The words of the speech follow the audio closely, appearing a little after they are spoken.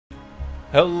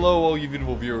Hello all you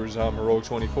beautiful viewers, I'm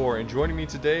Rogue24 and joining me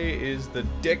today is the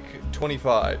Dick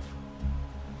 25.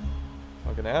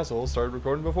 Fucking asshole started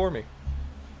recording before me.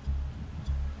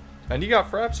 And you got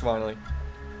fraps finally.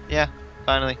 Yeah,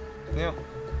 finally. Yeah.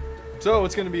 So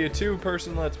it's gonna be a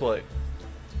two-person let's play.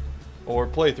 Or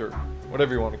playthrough,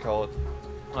 whatever you want to call it.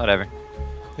 Whatever.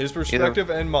 His perspective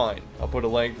and mine. I'll put a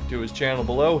link to his channel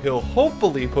below. He'll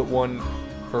hopefully put one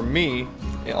for me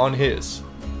on his.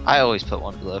 I always put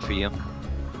one below for you.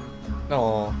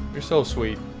 Oh, you're so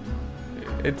sweet.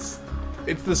 It's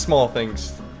the small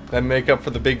things that make up for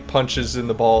the big punches in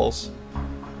the balls.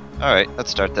 Alright, let's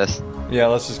start this. Yeah,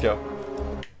 let's just go.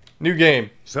 New game.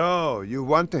 So, you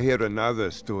want to hear another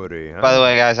story, huh? By the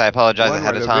way, guys, I apologize One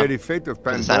ahead where of the time. very fate of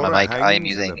For the sound of Pandora my mic, I am hangs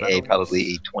using in the a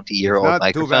probably 20-year-old Not too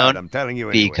bad, microphone I'm telling you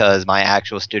anyway. because my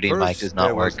actual studio mic First, does there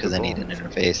not work was because the I need an vault.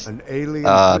 interface. An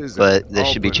alien prison, But this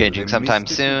should be opened changing with a sometime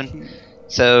mystical soon. key.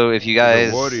 So if you The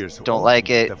guys warriors who don't like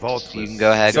opened it, the vault you was can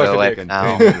go ahead, Suck go a away dick. for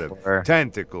now. Container of Or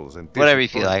tentacles and whatever you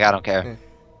feel like, I don't care. Yeah.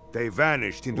 They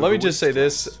vanished into Let the me just say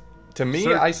this. wastelands. To me,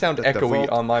 Certain I sound that the echoey vault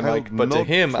on my mic, held but to no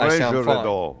him, I sound treasure at fine.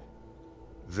 all.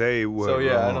 They were So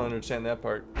yeah, I wrong. don't understand that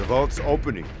part. The vault's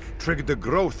opening triggered the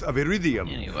growth of iridium,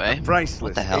 Anyway, a priceless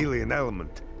what the hell? alien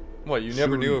element. What, you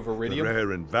never knew of Soon, iridium? the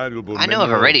rare and valuable I know of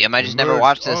mineral iridium, I just never emerged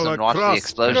watched this all and watched the across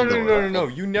explosion. No.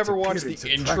 You never Its watched the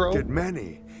appearance intro? attracted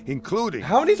many, including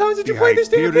How many times did you the play this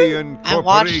damn thing? Hyperion I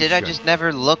watched it, I Corporation. just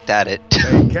never looked at it.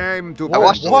 They came to I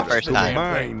watched it the Pandora first to time.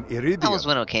 mine iridium That was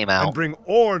when it came and out. bring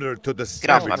order to the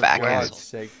Get off my savage back, For lands. God's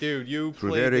sake, dude, you Through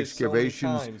played their this so many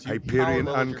excavations, times. You Hyperion power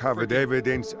leveled your uncovered freaking-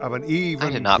 evidence of an even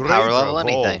I did not greater power level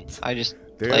anything. vault. I just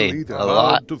Their played leader a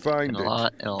lot, vowed to find and a it,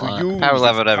 lot, and a to lot. use Power its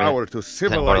level whatever. power to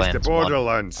civilize the Borderlands 1.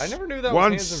 Borderlands I never knew that was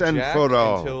once Handsome and Jack for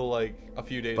all. until like a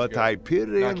few days But ago. Not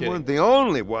Hyperion kidding. weren't the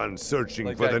only ones searching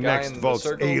Like for that the guy next in the vault's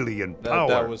circle, alien that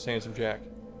power. was Handsome Jack.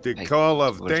 The Hey, call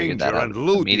of we'll figure danger that out and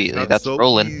loot is immediately. not That's so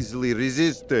rolling. easily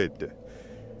resisted.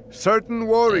 Certain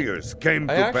warriors came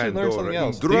I to actually learned Pandora something in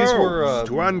else. droves These were,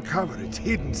 to uncover its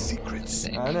hidden secrets.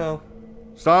 I know.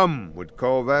 Some would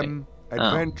call them Oh,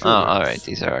 adventurers. alright,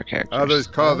 these are our characters. Others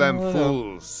call them Oh.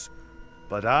 fools.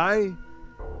 But I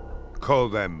call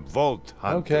them vault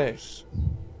hunters.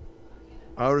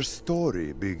 Our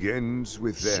story begins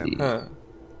with them See. Huh.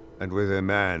 and with a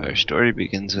man. Our story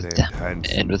begins with named them,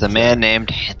 Handsome and with a man named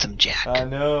Handsome Jack. I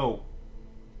know.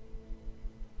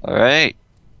 Alright.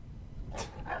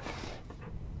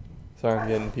 Sorry, I'm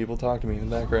getting people talk to me in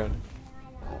the background.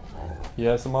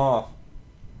 Yes, I'm off.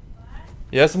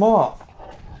 Yes, I'm off.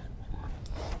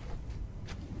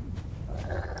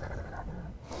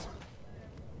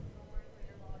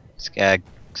 Skag,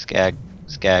 skag,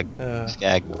 skag,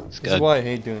 skag, This is skag. why I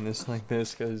hate doing this like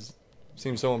this, because it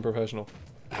seems so unprofessional.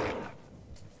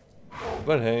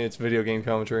 But hey, it's video game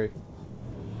commentary.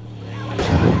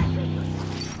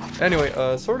 Anyway,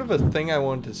 sort of a thing I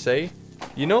wanted to say.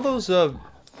 You know those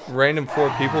random 4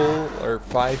 people or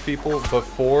 5 people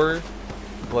before,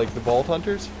 like, the Vault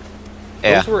Hunters?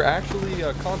 Yeah. Those were actually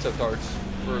concept arts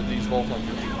for these Vault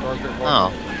Hunters.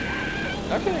 Oh,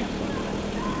 Okay.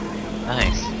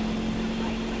 nice.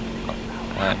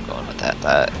 I'm going with that.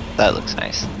 That looks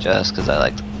nice. Just because I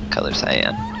like the color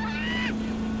cyan.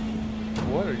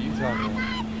 What are you talking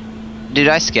about? Dude,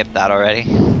 I skipped that already.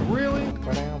 Really?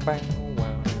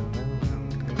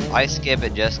 I skip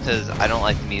it just because I don't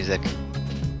like the music.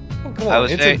 Oh, come I on,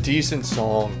 was it's very- a decent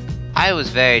song. I was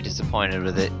very disappointed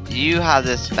with it. You have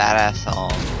this badass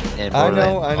song in I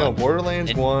Borderlands know. 1.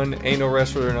 Borderlands It- 1, Ain't No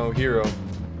Rest for No Hero.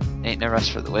 Ain't no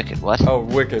rest for the wicked. What? Oh,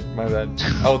 Wicked, my bad.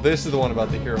 Oh, this is the one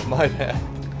about the hero, my bad.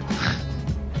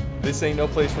 This Ain't No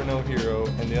Place for No Hero,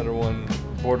 and the other one,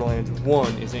 Borderlands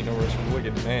 1, is Ain't No Rest for the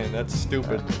Wicked. Man, that's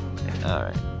stupid.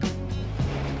 Alright.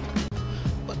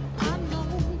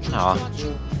 Aw.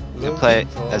 You play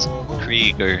as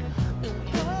Krieger.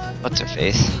 What's her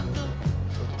face?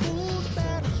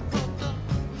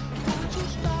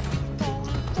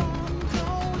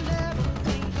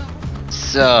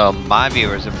 So, my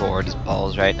viewers are bored as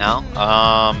balls right now.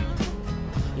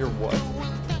 You're what?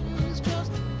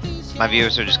 My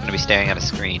viewers are just gonna be staring at a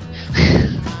screen.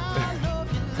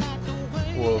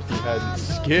 Well, if you hadn't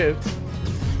skipped.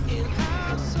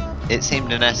 It seemed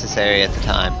necessary at the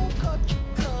time.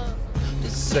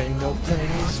 This ain't no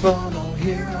place for no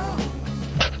hero.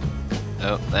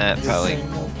 Oh, that This probably.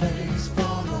 ain't no place for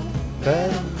no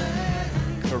better man.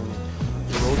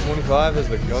 Roll 25 as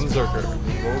the Gunzerker.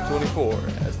 Roll 24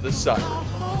 as the Siren.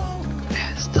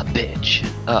 That's the bitch.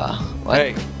 What?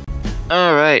 Hey.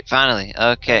 Alright, finally.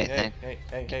 Okay,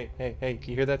 Hey,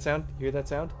 you hear that sound? You hear that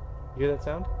sound? You hear that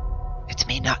sound? It's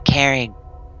me not caring.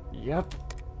 Yep.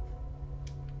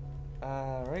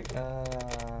 Alright,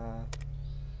 let's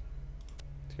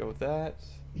go with that.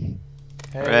 Hey.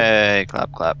 Hooray!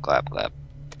 Clap, clap, clap, clap.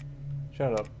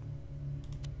 Shut up.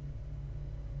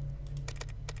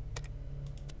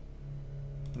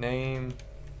 Name.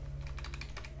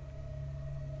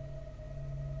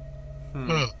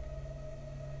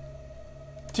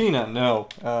 Tina, no.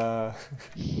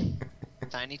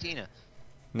 Tiny Tina.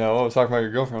 No, I was talking about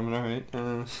your girlfriend, alright.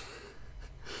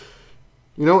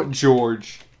 You know what?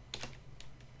 George.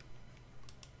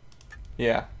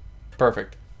 Yeah.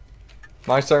 Perfect.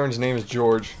 My siren's name is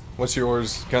George. What's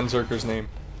yours, Gunzerker's name?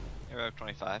 Heroic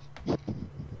 25.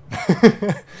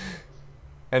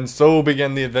 And so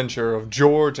began the adventure of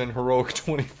George and Heroic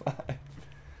 25.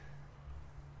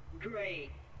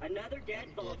 Great. Another dead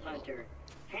Vault Hunter.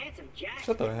 Handsome Jack.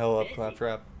 Shut the hell up,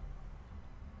 Claptrap.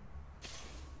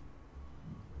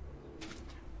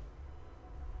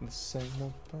 This ain't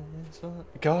no place.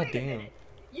 God damn.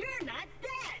 You're not dead.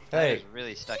 Hey. It's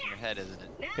really stuck in your head, isn't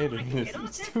it? It is.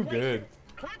 It's too good.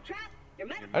 Claptrap, your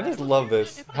I just love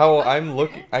this. How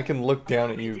I can look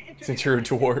down at you since you're a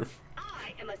dwarf.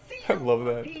 I love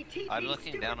that. I'm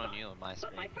looking down on you on my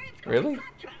screen. Really?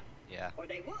 Yeah. Or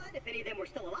they would if any of them were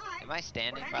still alive. Am I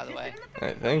standing, by the way?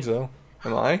 I think so.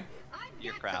 Am I?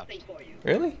 You're crouched.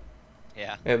 Really?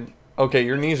 Yeah. And okay,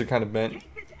 your knees are kind of bent.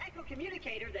 Take this echo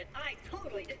communicator that I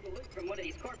totally didn't loot from one of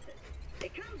these corpses.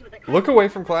 It comes with a Look away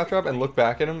from Claptrap and look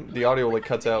back at him. The audio like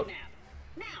cuts out.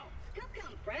 Now, come,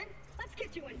 friend. Let's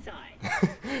get you inside.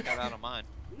 Got out of mine.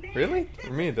 Really?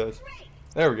 For me it does.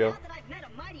 There we go. Now that I've met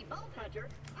a mighty Vault Hunter,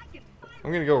 I can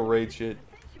I'm gonna go raid shit.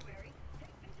 sanctuary.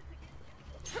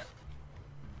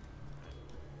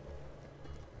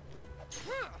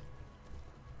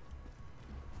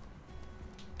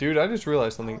 Dude, I just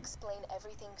realized something. Explain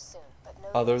everything soon, but no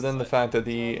Other than the fact that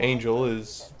the angel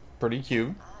is pretty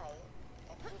cute.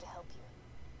 I am here to help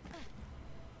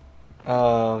you.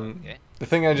 Okay. The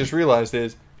thing I just realized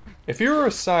is, if you were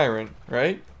a siren,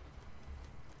 right?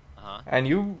 Uh-huh. And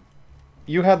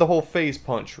you had the whole phase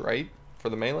punch, right? For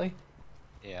the melee?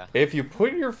 Yeah. If you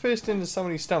put your fist into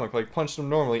somebody's stomach, like punched them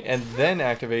normally, and then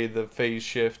activated the phase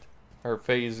shift, or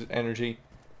phase energy,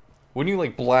 wouldn't you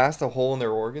like blast a hole in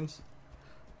their organs?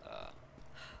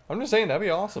 I'm just saying, that'd be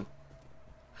awesome.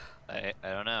 I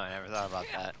don't know. I never thought about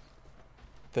that.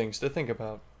 Things to think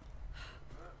about.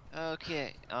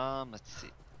 Okay. Let's see.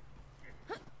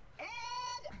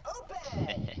 And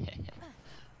open.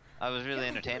 I was really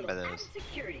entertained by those.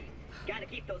 Security. Gotta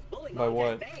keep those bully By monks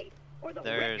what? at bay, or they'll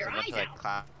rip There's your a bunch eyes of like out.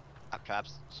 clap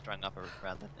traps strung up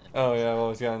around the thing. Oh yeah,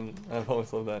 I've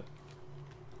always loved that.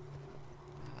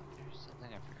 There's something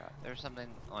I forgot. There was something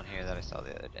on here that I saw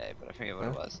the other day, but I forget what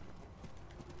it was.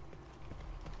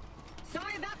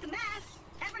 Sorry about the mess.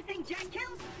 Everything Jack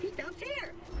kills, he dumps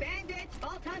here. Bandits,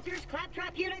 Vault Hunters,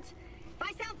 Claptrap units. If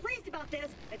I sound pleased about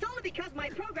this, it's only because my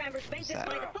programmers made this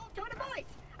my default tone of voice.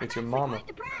 It's I'm your actually mama. quite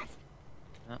depressed.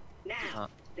 Now,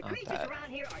 the creatures that. around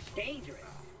here are dangerous.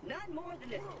 None more than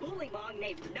this bullymong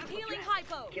named Healing Knucklejack.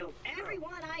 hypo. Killed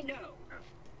everyone I know.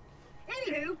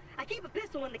 Anywho, I keep a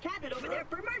pistol in the cabinet over there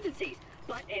for emergencies.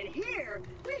 But in here,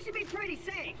 we should be pretty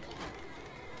safe.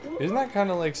 Isn't that kind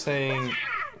of like saying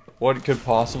what could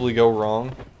possibly go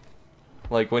wrong?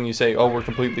 Like when you say, oh, we're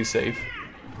completely safe.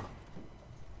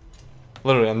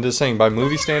 Literally, I'm just saying, by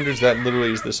movie standards, that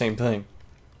literally is the same thing.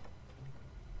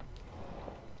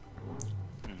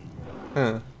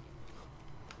 Huh.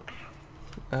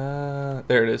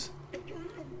 There it is.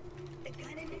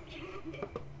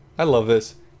 I love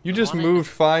this. You just moved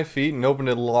 5 feet and opened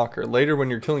a locker. Later,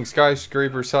 when you're killing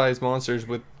skyscraper-sized monsters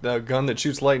with a gun that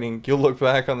shoots lightning, you'll look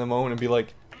back on the moment and be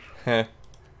like, heh.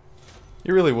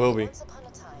 You really will be. Once upon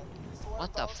a time,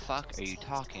 What the fuck are you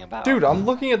talking about? Dude, I'm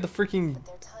looking at the freaking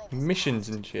missions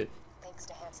and shit. thanks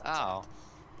to handsome Oh.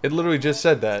 It literally just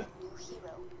said that. new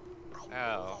hero.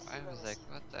 Oh. I was like,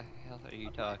 what the hell are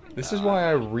you talking about? This is why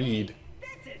I read.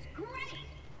 This is great.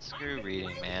 Screw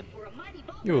reading, man. For a mighty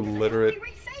Vault You Hunter illiterate.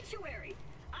 Holy Sanctuary.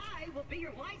 I will be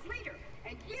your wise leader,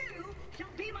 and you shall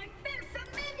be my fearsome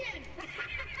minion.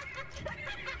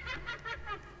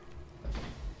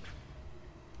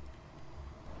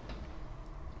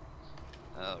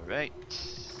 Alright.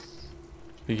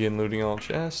 Begin looting all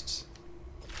chests.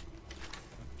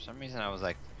 For some reason I was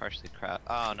like partially crouched.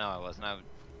 Oh no, I wasn't. I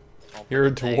opened You're a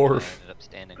the thing and dwarf. I ended up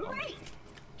standing on it. Great.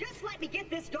 Just let me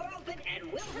get this door open,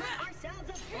 and we'll rid ourselves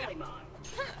of bullymong.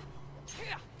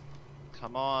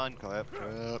 Come on,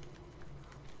 Claptrap.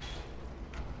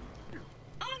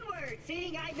 Onward,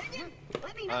 seeing eye minion.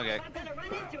 Let me know Okay. if I'm gonna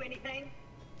run into anything.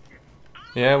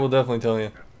 Yeah, we'll definitely tell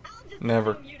you. I'll just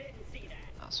Never. assume you didn't see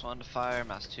that. Mouse 1 to fire,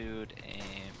 mouse 2 to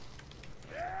aim.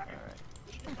 Alright.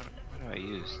 do I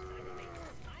use?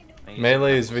 I use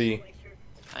Melee your is V.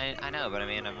 I know, but I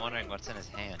mean, I'm wondering what's in his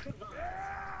hand.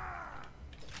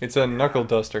 It's a knuckle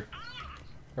duster.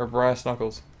 Or brass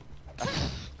knuckles.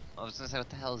 I was gonna say, what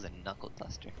the hell is a knuckle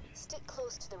duster? Stick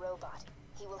close to the robot.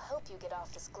 He will help you get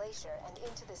off this glacier and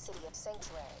into the city of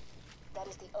Sanctuary. That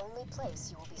is the only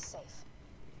place you will be safe.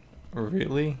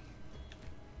 Really?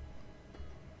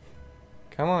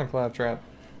 Come on, Claptrap.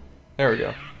 There we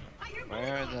go.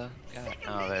 Where are the guys?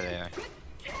 Oh, there they are.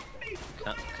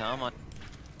 Come on.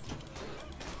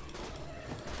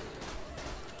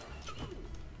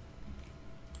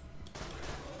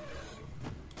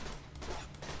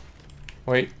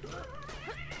 Wait.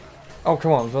 Oh,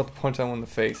 come on. I was about to punch that one in the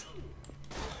face.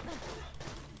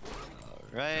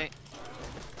 Alright.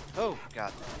 Oh,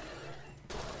 God.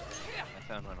 My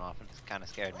phone went off and it kind of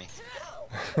scared me.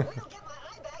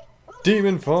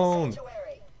 Demon phone!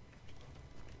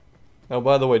 Oh,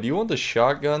 by the way, do you want the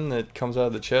shotgun that comes out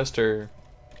of the chest, or...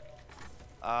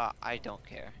 I don't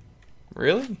care.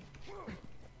 Really?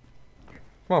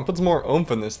 Come on, put some more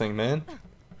oomph in this thing, man.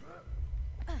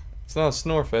 It's not a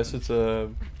snore fest, it's a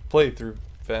playthrough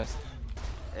fest.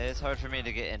 It's hard for me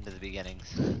to get into the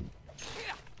beginnings.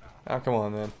 Oh, come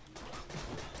on, man.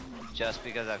 Just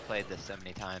because I've played this so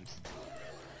many times.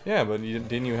 Yeah, but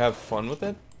didn't you have fun with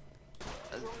it?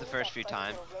 The first few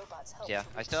times. Yeah,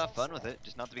 I still have fun with it,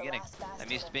 just not the beginning.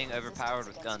 I'm used to being overpowered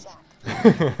with guns.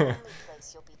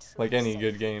 Like any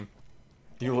good game.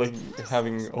 You like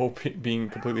having OP, being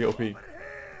completely OP.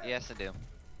 Yes, I do.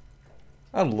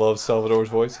 I love Salvador's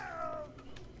voice.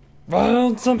 I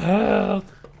want some help!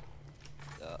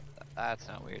 That's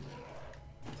not weird.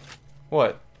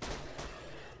 What?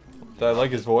 Did I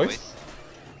like his voice?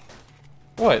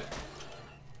 What?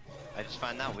 I just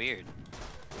find that weird.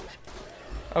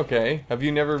 Okay. Have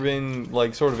you never been,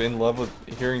 like, sort of in love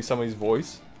with hearing somebody's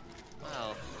voice?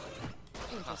 Well,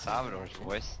 it's not Salvador's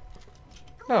voice.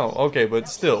 No, okay, but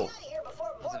still.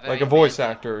 It's Like very a voice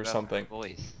amazing, actor or rough something.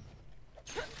 Voice.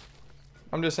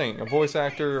 I'm just saying, a voice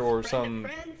actor or some...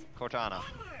 Cortana.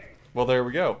 Well, there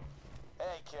we go. Hey,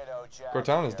 kiddo, Jack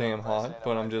Cortana's here, damn hot, president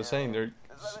but of I'm just saying they're...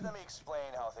 Let me explain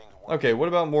how things work. Okay, what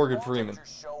about Morgan Vault Freeman?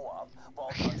 hunters show up,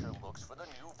 Vault Hunter looks for the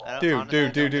new vault. I don't- Dude, honestly, I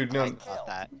dude, don't no. like about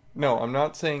that. No, I'm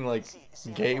not saying, like,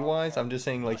 gay-wise, I'm just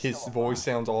saying, like, his voice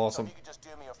sounds So awesome. if you could just do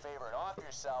me a favor and off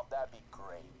yourself, that'd be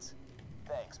great.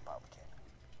 Thanks, Pumpkin.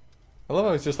 I love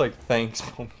how it's just like, thanks,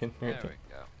 Pumpkin. There we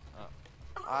go.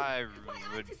 Oh.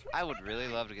 I would really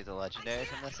love to get the legendary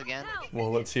from this again.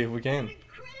 Well, let's see if we can.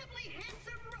 Incredibly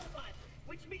handsome robot,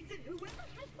 which means that whoever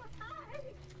has the eye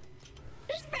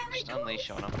is very Just unleash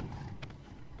on him.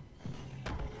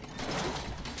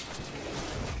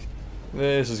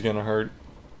 This is gonna hurt.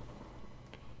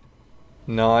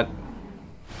 Not.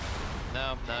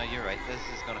 No, you're right. This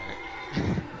is gonna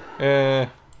hurt.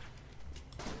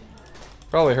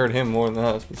 Probably hurt him more than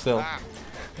us, but still. Ah.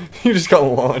 You just got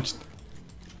launched.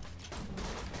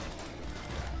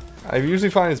 I usually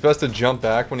find it's best to jump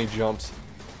back when he jumps.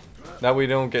 That way you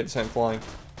don't get sent flying.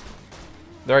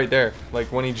 Right there.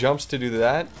 Like when he jumps to do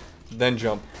that, then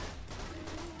jump.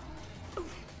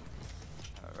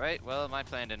 Alright, well, my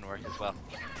plan didn't work as well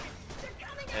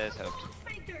as hoped.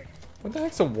 What the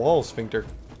heck's a wall sphincter?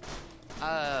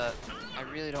 I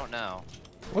really don't know.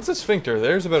 What's a sphincter?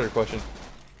 There's a better question.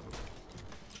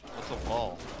 What's a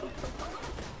wall?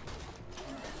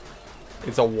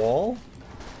 It's a wall?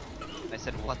 I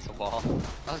said, what's a wall?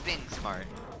 I was being smart.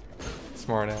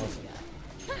 Smart ass.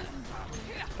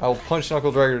 I'll punch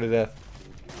Knuckle Dragger to death.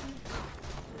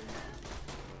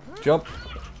 Jump.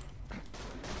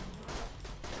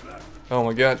 Oh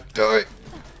my god. Die!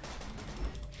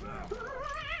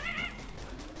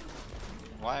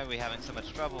 Why are we having so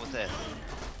much trouble with this?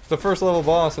 It's the first level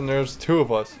boss and there's two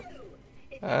of us.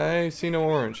 I see no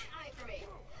orange.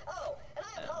 Oh, and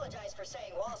I apologize for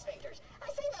saying wall sphincters. I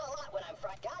say that a lot when I'm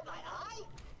front. Got my eye?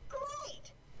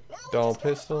 Great! Now we Dull just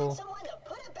gotta pistol. find someone to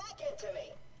put it back into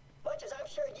me. Much as I'm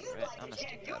sure you'd Right, like I'm to gonna get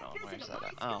stick your that on. Where's physical that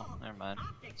at? bicycle. Oh, never mind.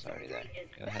 It's already there. Surgery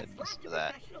is Go ahead and listen to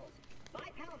that. professionals. My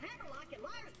pal Hammerlock in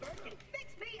Myersburg can fix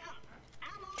me up.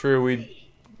 True,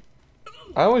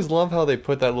 I always love how they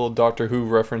put that little Doctor Who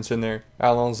reference in there.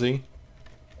 Allons-y.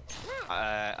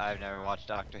 I've never watched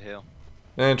Doctor Who.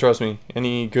 And trust me,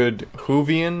 any good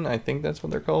Whovian, I think that's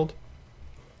what they're called,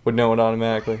 would know it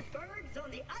automatically. Myersburg's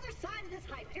on the other side of this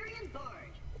Hyperion barge.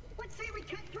 Let's say we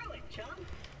cut through it, chum.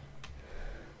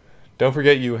 Don't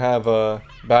forget you have a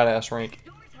badass rank.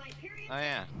 Doors Hyperion. Oh,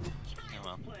 yeah.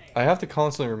 Oh, well. I have to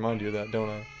constantly remind you of that, don't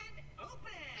I?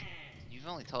 You've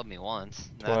only told me once.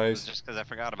 That Twice. was just because I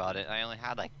forgot about it. I only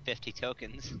had like 50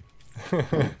 tokens.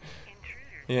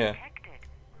 Yeah.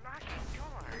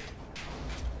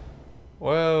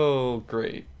 Well,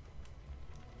 great.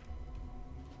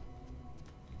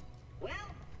 Well,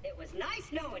 it was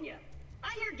nice knowing you.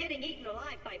 I hear getting eaten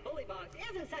alive by bullymongs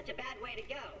isn't such a bad way to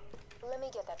go. Let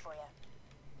me get that for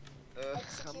you.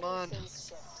 Come on.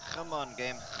 Come on,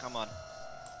 game. Come on.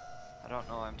 I don't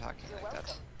know why I'm talking You're like welcome.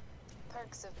 that.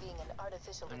 Perks of being an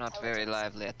artificial I'm not very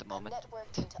lively at the moment.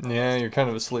 Yeah, you're kind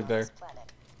of asleep there.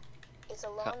 It's a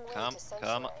long way Come, to come,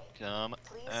 Sanctuary. come.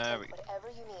 Please There we take go. whatever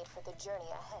you need for the journey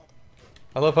ahead.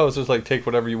 I love how it's just like, take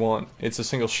whatever you want. It's a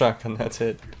single shotgun, that's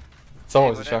it. It's Hey,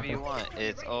 always a whatever you shotgun. want.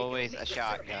 It's always a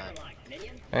shotgun.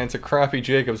 And it's a crappy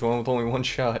Jacobs one with only one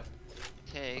shot.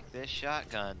 Take this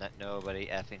shotgun that nobody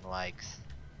effing likes.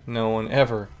 No one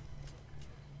ever.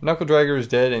 Knuckle Dragger is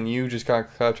dead and you just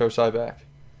got Claptrap's eye back.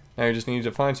 Now you just need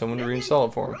to find someone to reinstall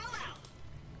it for him.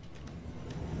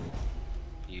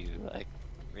 You like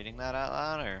reading that out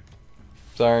loud, or?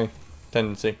 Sorry.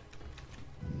 Tendency.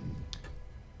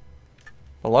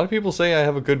 A lot of people say I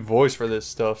have a good voice for this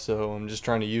stuff, so I'm just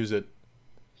trying to use it.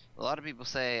 A lot of people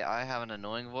say I have an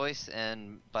annoying voice,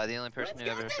 and by the only person who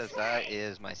ever says that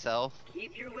is myself.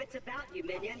 Keep your wits about you,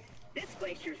 minion. This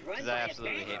glacier's run 'Cause by I a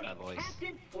absolutely bandit hate my named voice.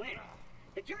 Captain Flint.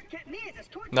 The jerk kept me as his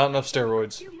torture Not enough for a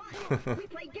steroids. few months. We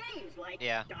played games like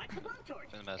Yeah, dodge the blowtorch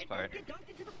for the most and part. don't get dunked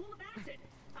into the pool of acid.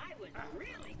 I was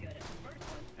really good at the first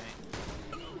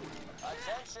one.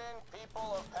 Attention,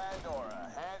 people of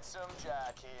Pandora. Handsome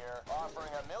Jack here, offering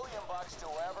 $1 million to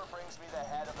whoever brings me the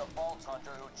head of the Vault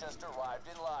Hunter who just arrived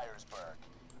in Liarsburg.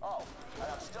 Oh,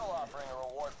 and I'm still offering a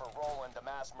reward for Roland, the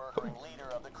mass-murdering leader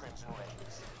of the Crimson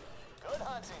Rings. Good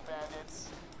hunting, bandits.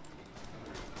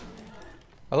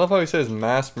 I love how he says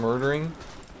mass murdering,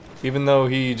 even though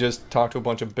he just talked to a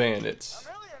bunch of bandits.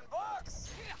 $1 million?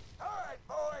 Alright,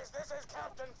 boys, this is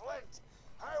Captain Flint.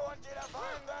 I want you to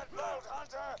find that Vault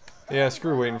Hunter. Yeah,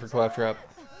 screw waiting for Claptrap.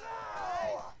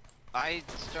 I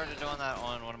started doing that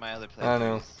on one of my other playthroughs. I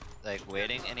know. Like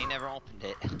waiting, and he never opened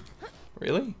it.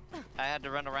 Really? I had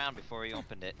to run around before he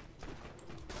opened it.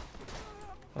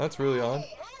 That's really odd.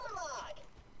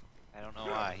 I don't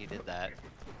know why he did that.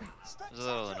 It was a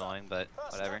little annoying, but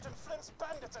whatever. Captain Flint's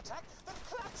bandits attack, then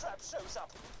Claptrap shows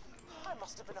up. I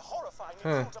must have been horrifying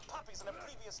Huh. to puppies in a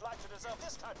previous life to deserve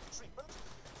this kind of treatment.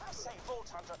 I say, Vault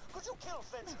Hunter, could you kill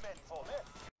Flint's men for me?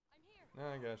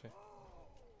 I gotcha.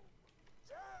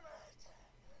 Damn it!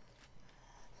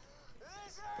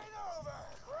 This ain't over,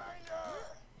 Grinder!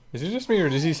 Is it just me or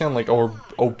does he sound like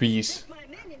obese? My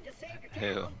minion just saved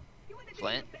your Who? town. You want to do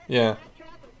Flint? the best Yeah.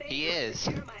 Claptrap and He Fable is.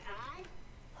 and share my eye?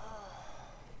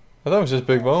 I thought it was just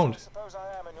big I boned. suppose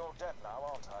I am in your debt now,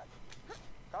 aren't I?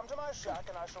 Come to my shack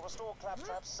and I shall restore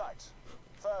Claptrap's sight.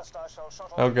 First I shall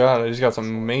shut off... Oh god, I just got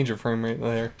some major frame rate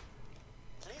there.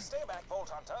 Please stay back, Vault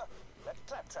Hunter. Let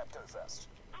Claptrap go first.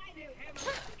 I knew him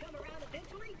to come around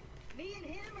eventually. Me and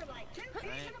him are like two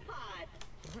peas in a pod.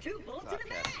 Two bullets in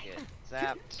a Podcast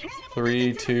bag. get zapped.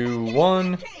 3, 2,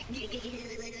 1.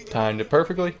 Timed it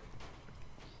perfectly.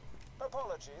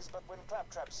 Apologies, but when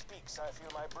Claptrap speaks, I feel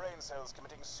my brain cells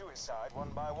committing suicide one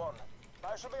by one.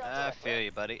 I shall be I undead, feel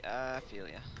you, buddy. I feel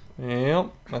you.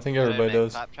 Yep, I think everybody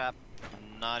does. Claptrap,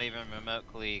 not even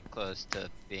remotely close to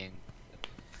being the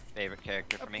favorite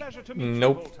character for me.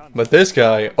 Nope. But this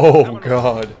guy, oh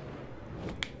god.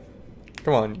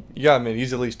 Come on, you gotta admit,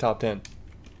 he's at least top 10.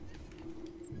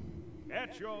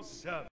 At your service.